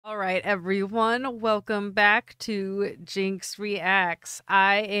right, everyone. Welcome back to GINX Reacts.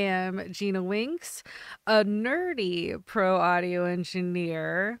 I am GINX, a nerdy pro audio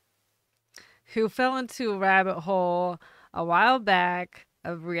engineer who fell into a rabbit hole a while back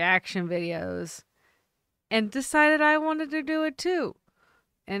of reaction videos and decided I wanted to do it too,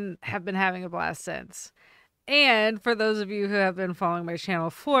 and have been having a blast since. And for those of you who have been following my channel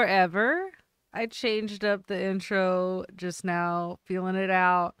forever, I changed up the intro just now, feeling it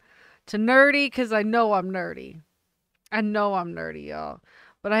out, to nerdy because I know I'm nerdy. I know I'm nerdy, y'all.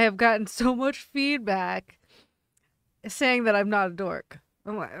 But I have gotten so much feedback saying that I'm not a dork.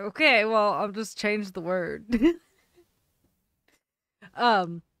 I'm like, okay, well, I'll just change the word.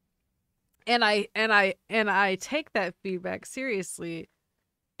 um, and I take that feedback seriously,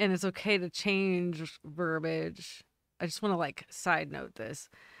 and it's okay to change verbiage. I just want to like side note this.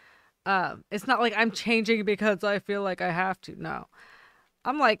 It's not like I'm changing because I feel like I have to. No.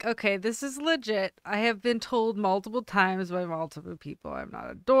 I'm like, okay, this is legit. I have been told multiple times by multiple people I'm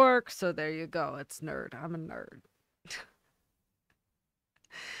not a dork, so there you go. It's nerd. I'm a nerd.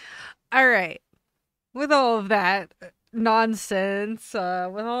 All right. With all of that nonsense, with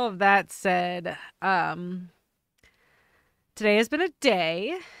all of that said, today has been a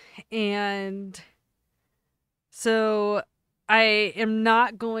day, and so I am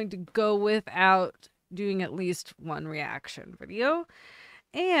not going to go without doing at least one reaction video.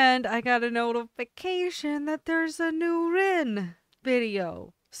 And I got a notification that there's a new Rin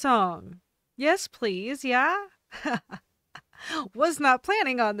video song. Yes, please. Yeah. Was not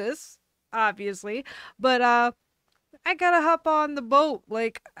planning on this, obviously, but I gotta hop on the boat.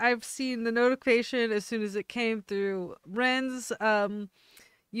 Like, I've seen the notification as soon as it came through Ren's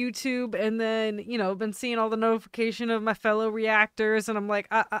YouTube, and then, you know, been seeing all the notification of my fellow reactors, and I'm like,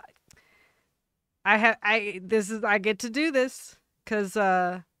 I get to do this because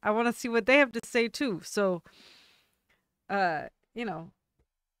I want to see what they have to say too. So, you know,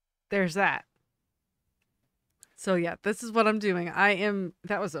 there's that. So yeah, this is what I'm doing.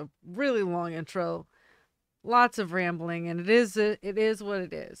 That was a really long intro, lots of rambling, and it is what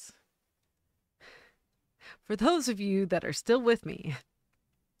it is. For those of you that are still with me,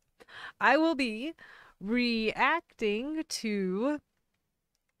 I will be reacting to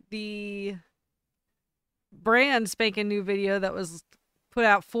the brand spanking new video that was put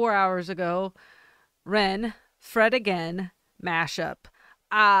out 4 hours ago. Ren, Fred Again mashup.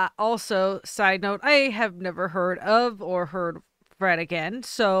 Also, side note, I have never heard of or heard Fred Again,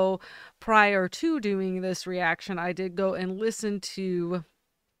 so prior to doing this reaction, I did go and listen to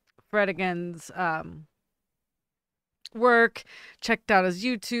Fred Again's work, checked out his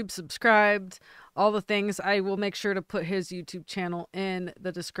YouTube, subscribed, all the things. I will make sure to put his YouTube channel in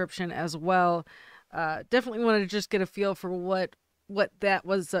the description as well. Definitely wanted to just get a feel for what that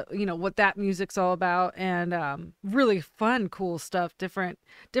was, you know, what that music's all about, and really fun, cool stuff, different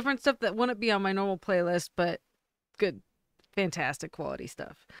stuff that wouldn't be on my normal playlist, but good, fantastic quality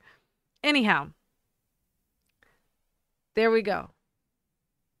stuff. Anyhow, there we go.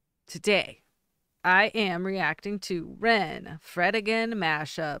 Today, I am reacting to Ren, Fred Again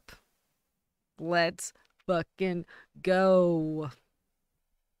mashup. Let's fucking go.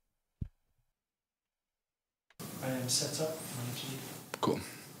 I am set up. Cool.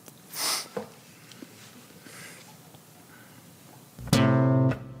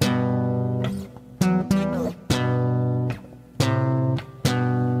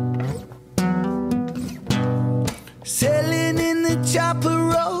 Sailing in the chopper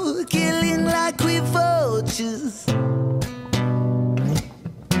road, killing like we vultures.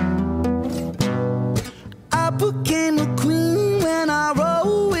 I became a queen when I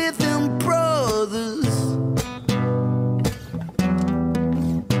rode with them brothers.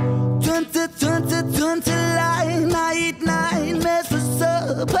 20 line, I eat 9 mess for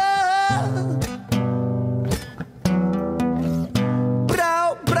supper.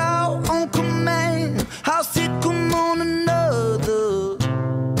 Brow on command, how sick come on another.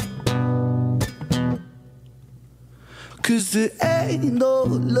 'Cause there ain't no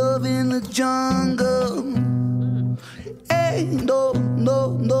love in the jungle. Ain't no, ain't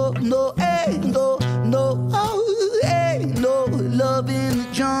no love in the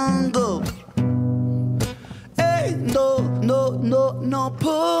jungle. Ain't no,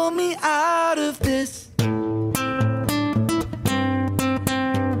 pull me out of this.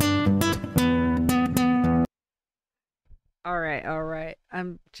 All right.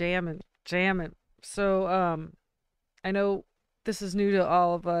 I'm jamming. So, I know this is new to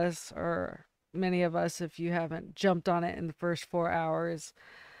all of us, or many of us, if you haven't jumped on it in the first 4 hours.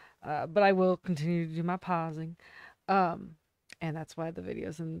 But I will continue to do my pausing. and that's why the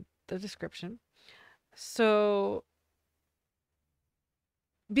video's in the description. So,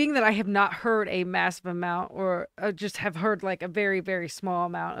 being that I have not heard a massive amount, or just have heard like a very, very small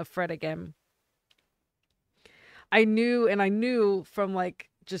amount of Fred again, I knew from like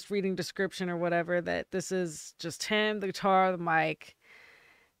just reading description or whatever that this is just him, the guitar, the mic,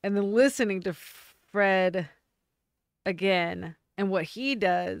 and then listening to Fred again and what he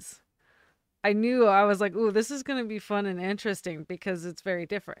does. I knew, I was like, ooh, this is going to be fun and interesting because it's very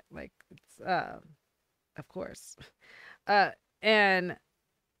different. Like, it's, of course. And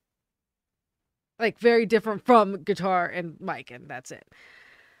like very different from guitar and mic, and that's it.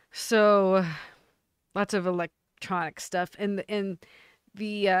 So lots of electronic stuff, and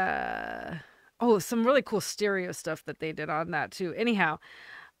the oh, some really cool stereo stuff that they did on that too. Anyhow,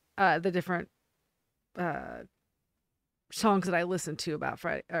 the different songs that I listened to about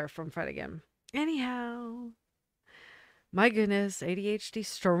Fred, or from Fred again. Anyhow, my goodness, ADHD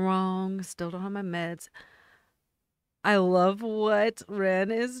strong, still don't have my meds. I love what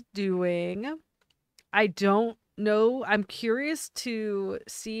Ren is doing. I don't know. I'm curious to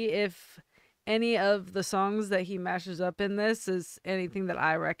see if any of the songs that he mashes up in this is anything that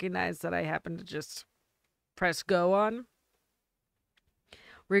I recognize that I happen to just press go on.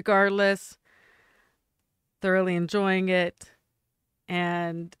 Regardless, thoroughly enjoying it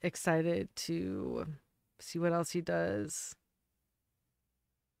and excited to see what else he does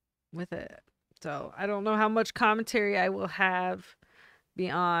with it. So I don't know how much commentary I will have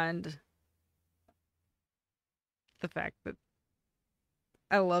beyond the fact that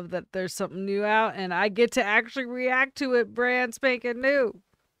I love that there's something new out and I get to actually react to it brand spanking new.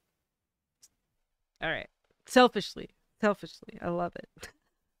 All right. Selfishly, I love it.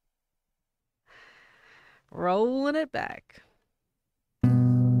 Rolling it back.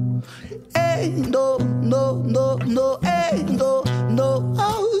 Ain't no, no, no, no, ain't no, no,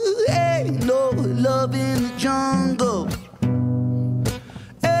 oh, ain't no love in the jungle.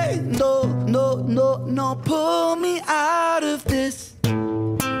 Ain't no, no, no, no, pull me out of this.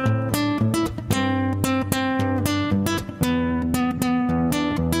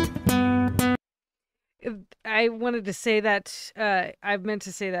 I wanted to say that, I meant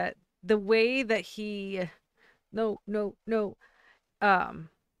to say that the way that he, no,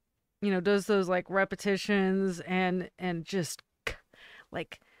 does those like repetitions and just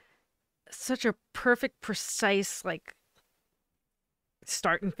like such a perfect, precise, like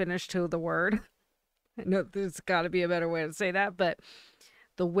start and finish to the word. I know there's got to be a better way to say that, but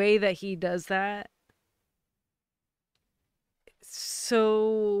the way that he does that,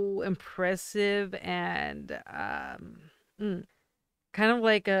 so impressive and kind of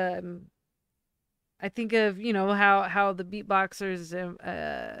like I think of how the beatboxers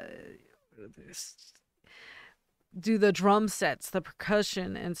do the drum sets, the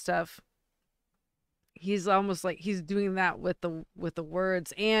percussion and stuff. He's almost like he's doing that with the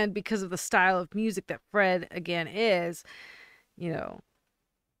words, and because of the style of music that Fred again is,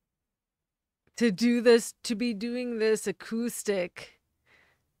 to be doing this acoustic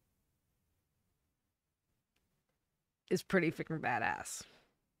is pretty freaking badass.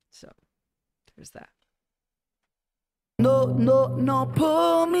 So there's that. No, no, no,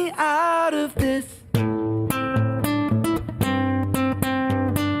 pull me out of this.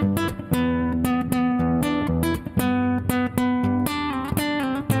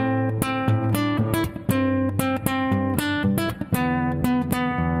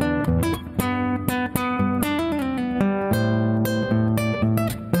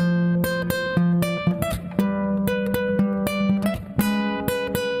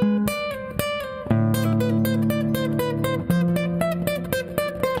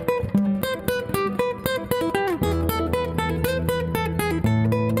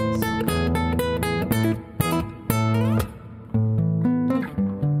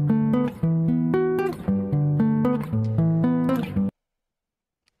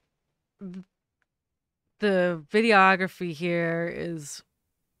 The videography here is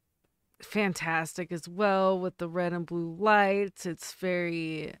fantastic as well, with the red and blue lights. It's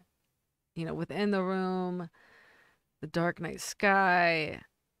very, within the room, the dark night sky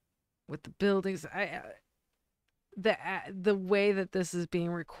with the buildings. The way that this is being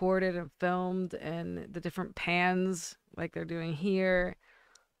recorded and filmed, and the different pans like they're doing here.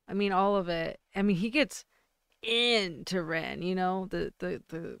 I mean, all of it. I mean, he gets into Ren,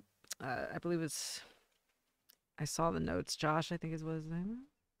 I believe it's, I saw the notes. Josh, I think is what his name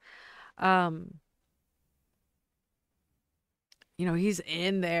is. He's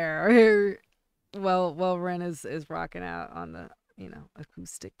in there. Well, Ren is rocking out on the,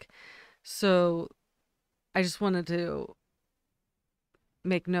 acoustic. So I just wanted to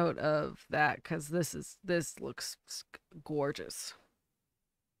make note of that because this looks gorgeous.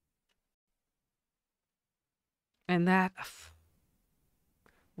 And that,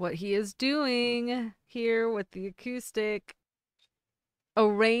 what he is doing here with the acoustic,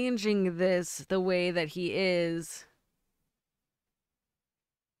 arranging this the way that he is.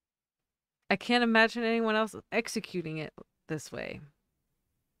 I can't imagine anyone else executing it this way.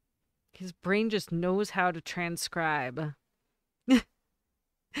 His brain just knows how to transcribe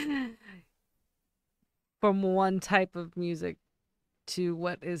from one type of music to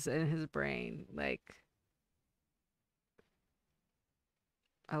what is in his brain. Like,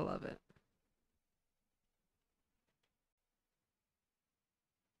 I love it.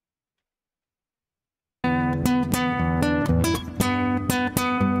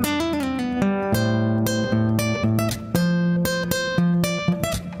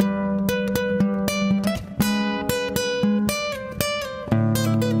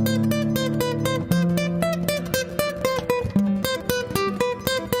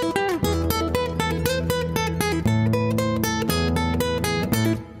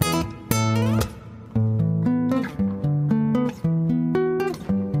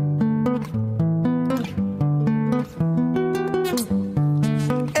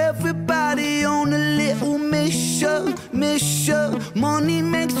 Everybody on a little mission. Money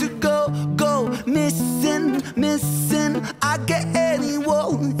makes you go missing. I get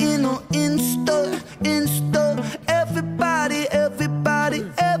anyone in or Insta.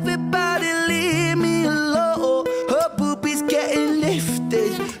 Everybody leave me alone. Her boobies getting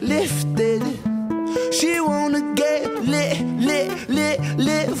lifted. She wanna get lit.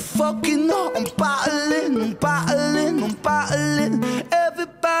 Fucking up, I'm bottling.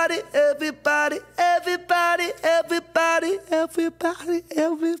 Everybody.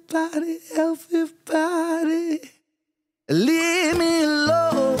 Leave me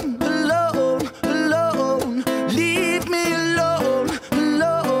alone. Leave me alone.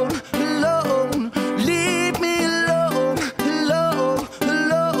 Leave me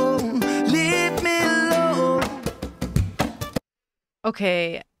alone. Leave me alone.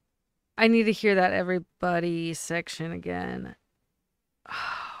 Okay, I need to hear that everybody section again.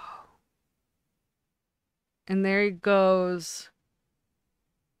 And there he goes.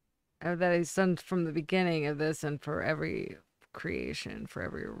 That he's done from the beginning of this, and for every creation, for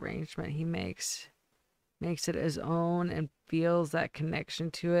every arrangement he makes it his own and feels that connection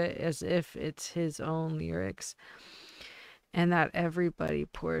to it as if it's his own lyrics. And that everybody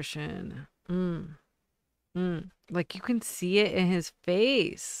portion, like you can see it in his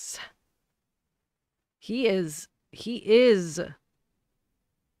face. He is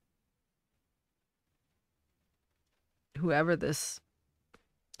whoever this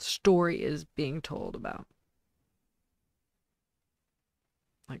story is being told about.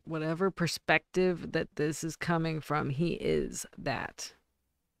 Like, whatever perspective that this is coming from, he is that.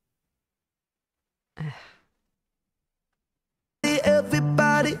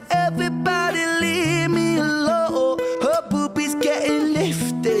 Everybody leave me alone. Her boobies getting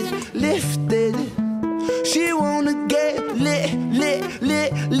lifted. She wanna get lit.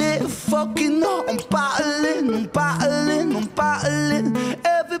 Fucking up, I'm bottling.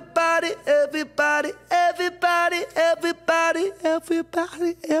 Everybody.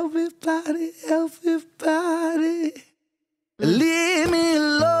 Leave me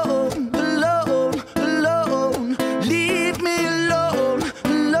alone. Leave me alone.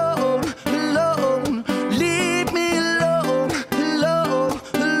 Leave me alone.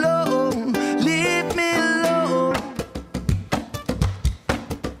 Leave me alone.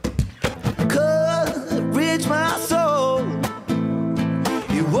 Courage my soul.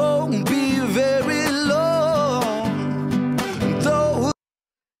 You won't be very long. Though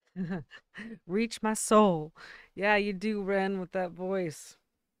Reach my soul. Yeah, you do, Ren, with that voice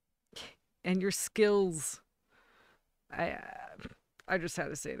and your skills. I just had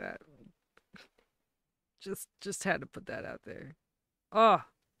to say that. Just had to put that out there. Oh,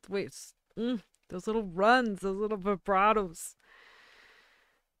 wait, those little runs, those little vibratos.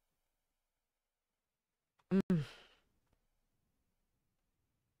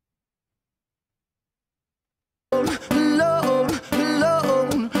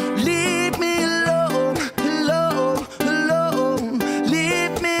 leave me alone.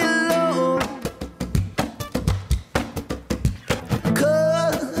 Leave me alone.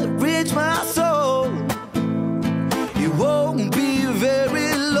 Courage my soul. You won't be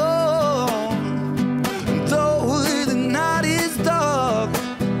very long. Though the night is dark,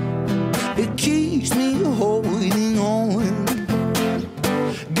 it keeps me holding on.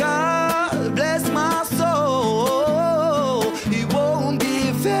 God bless my soul.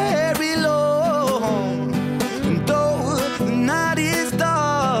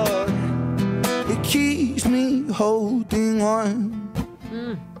 someone.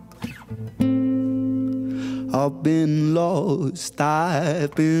 Mm. I've been lost,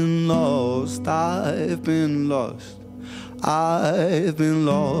 I've been lost, I've been lost. I've been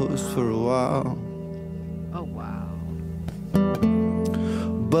lost for a while. Oh, wow.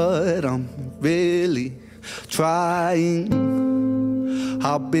 But I'm really trying.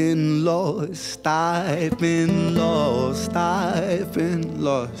 I've been lost, I've been lost, I've been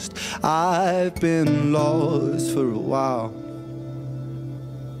lost. I've been lost for a while.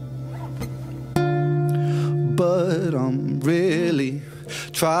 But I'm really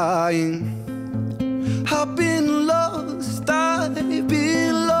trying. I've been lost, I've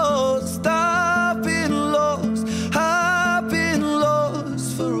been lost, I've been lost, I've been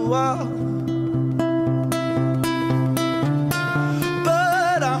lost for a while.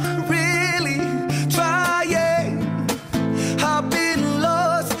 But I'm really trying. I've been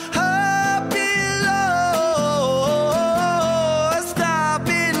lost, I've been lost, I've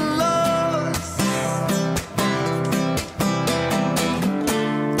been lost.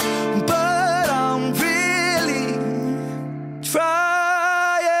 But I'm really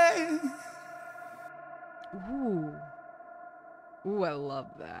trying. Ooh. Ooh, I love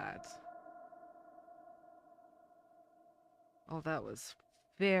that. Oh, that was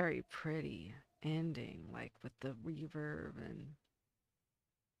very pretty ending, like with the reverb and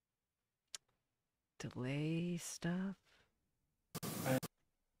delay stuff.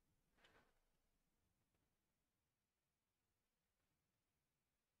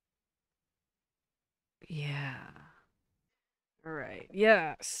 Yeah. All right.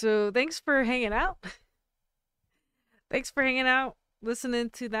 Yeah. So thanks for hanging out. Thanks for hanging out, listening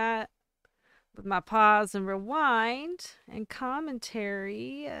to that with my pause and rewind and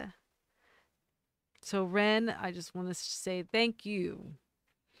commentary. So, Ren, I just want to say thank you.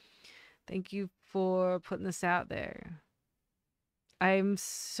 Thank you for putting this out there. I'm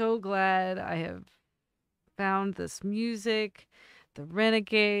so glad I have found this music, the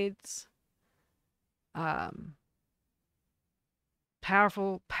Renegades.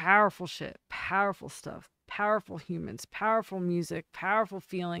 Powerful, powerful shit, powerful stuff, powerful humans, powerful music, powerful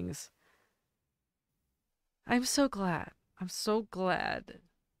feelings. I'm so glad. I'm so glad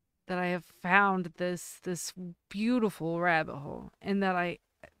that I have found this beautiful rabbit hole, and that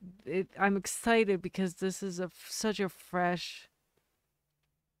I'm excited because this is such a fresh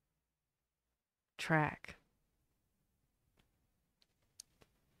track.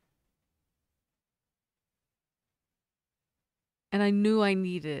 And I knew I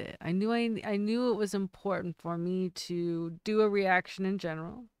needed it. I knew it was important for me to do a reaction in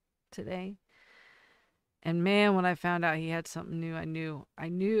general today. And man, when I found out he had something new, I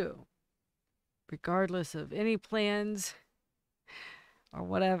knew, regardless of any plans or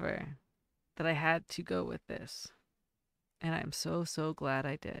whatever, that I had to go with this. And I'm so, so glad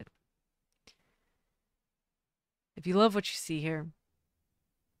I did. If you love what you see here,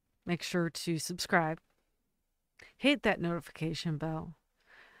 make sure to subscribe, hit that notification bell,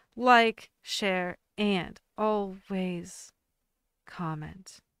 like, share, and always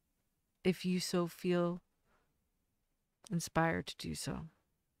comment if you so feel inspired to do so.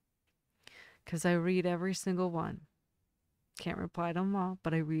 Because I read every single one. Can't reply to them all,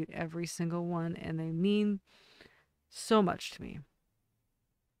 but I read every single one, and they mean so much to me.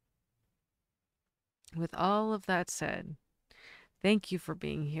 With all of that said, thank you for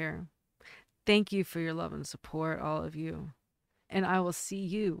being here. Thank you for your love and support, all of you. And I will see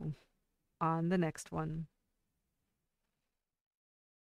you on the next one.